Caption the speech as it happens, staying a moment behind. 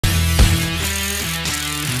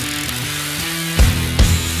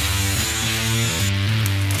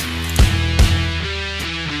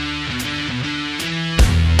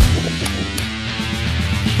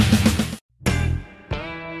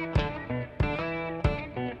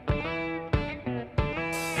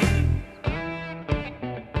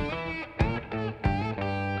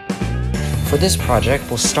For this project,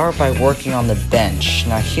 we'll start by working on the bench.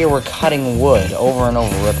 Now here we're cutting wood over and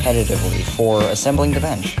over repetitively for assembling the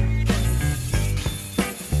bench.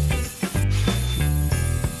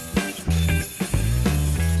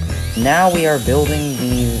 Now we are building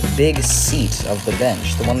the big seat of the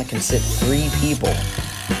bench, the one that can sit 3 people.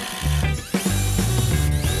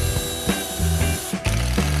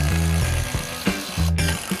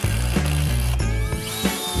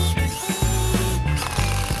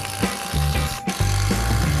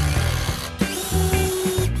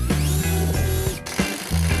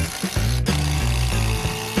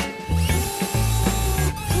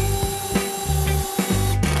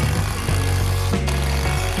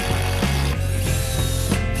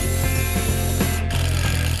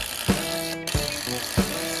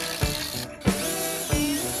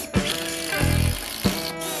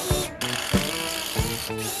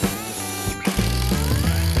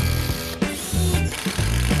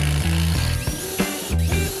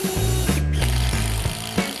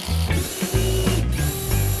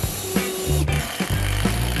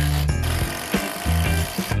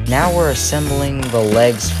 Now we're assembling the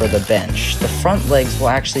legs for the bench. The front legs will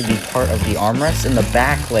actually be part of the armrest, and the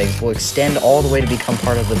back legs will extend all the way to become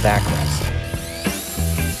part of the backrest.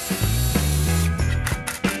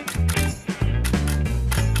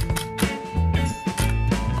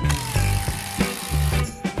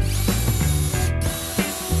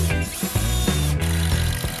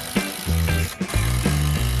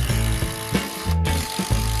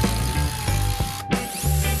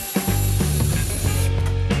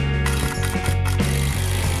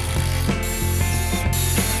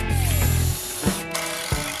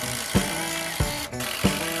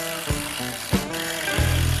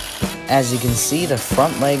 As you can see, the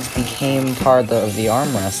front legs became part of the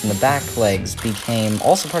armrest, and the back legs became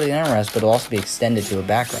also part of the armrest, but will also be extended to a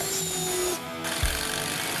backrest.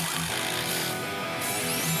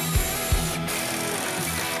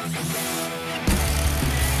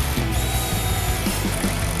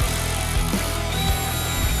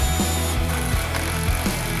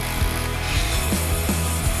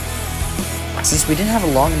 Since we didn't have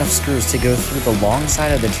long enough screws to go through the long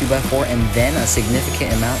side of the 2x4 and then a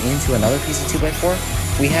significant amount into another piece of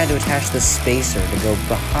 2x4, we had to attach the spacer to go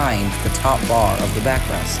behind the top bar of the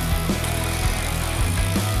backrest.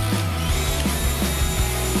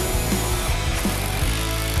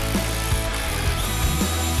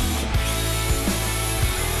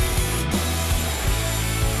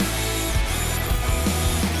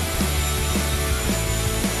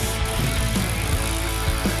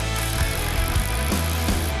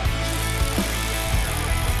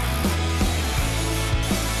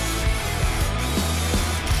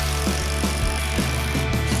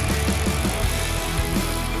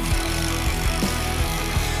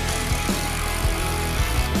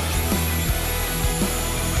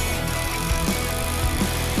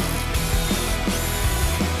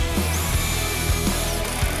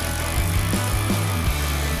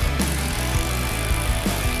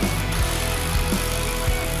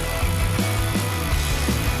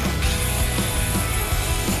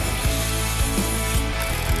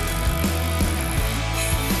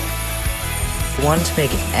 We wanted to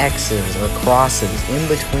make X's or crosses in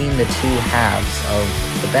between the 2 halves of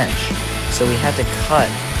the bench. So we had to cut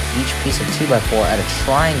each piece of 2x4 at a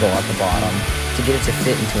triangle at the bottom to get it to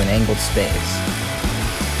fit into an angled space.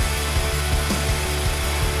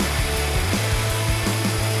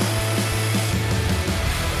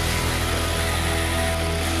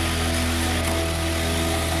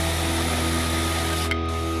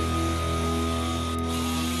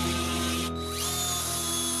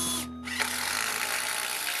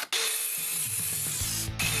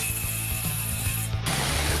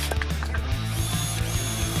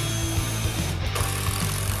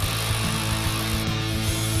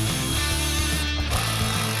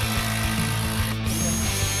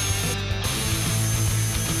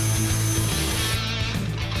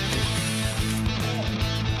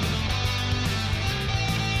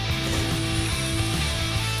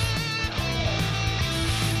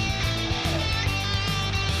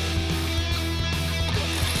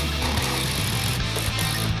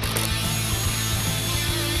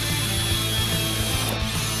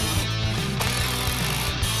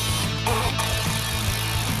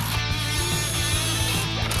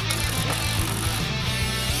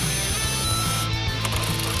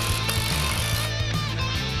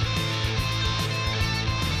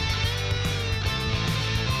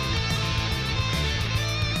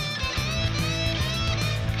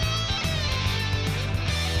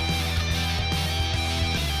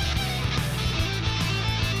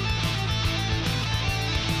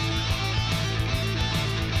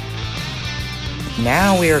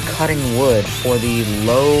 Now we are cutting wood for the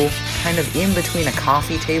low, kind of in between a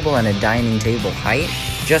coffee table and a dining table height,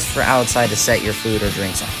 just for outside to set your food or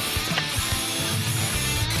drinks on.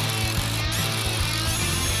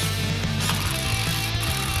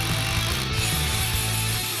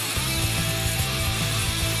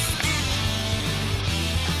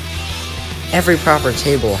 Every proper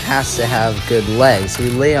table has to have good legs, so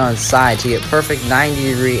we lay on side to get perfect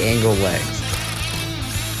 90-degree angle legs.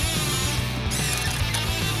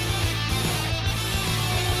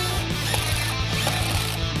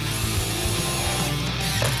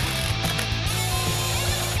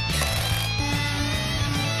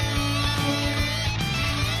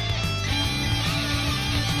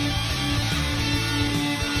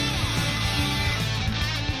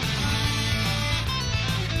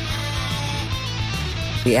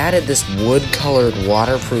 We added this wood-colored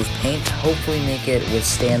waterproof paint to hopefully make it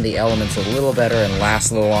withstand the elements a little better and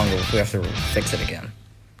last a little longer if we have to fix it again.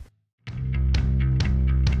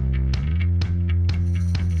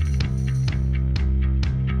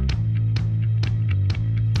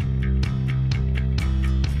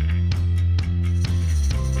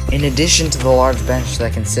 In addition to the large bench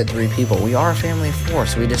that can sit 3 people, we are a family of 4,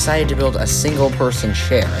 so we decided to build a single-person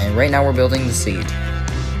chair, and right now we're building the seat.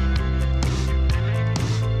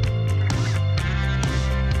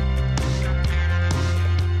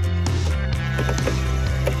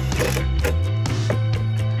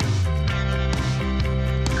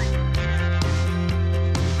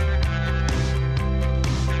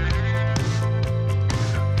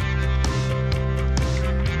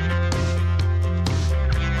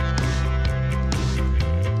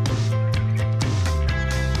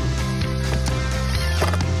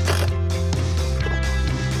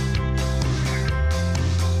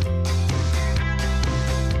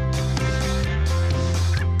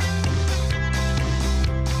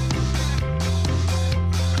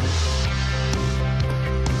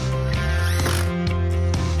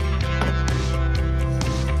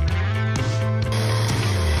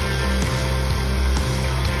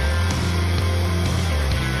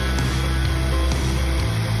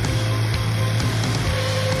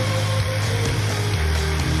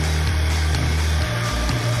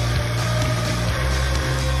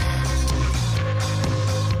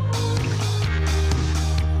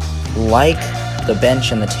 Like the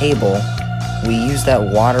bench and the table, we use that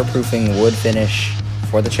waterproofing wood finish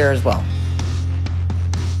for the chair as well.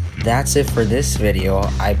 That's it for this video.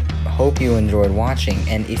 I hope you enjoyed watching,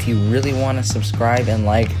 and if you really want to subscribe and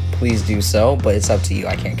like, please do so, but it's up to you.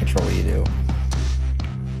 I can't control what you do.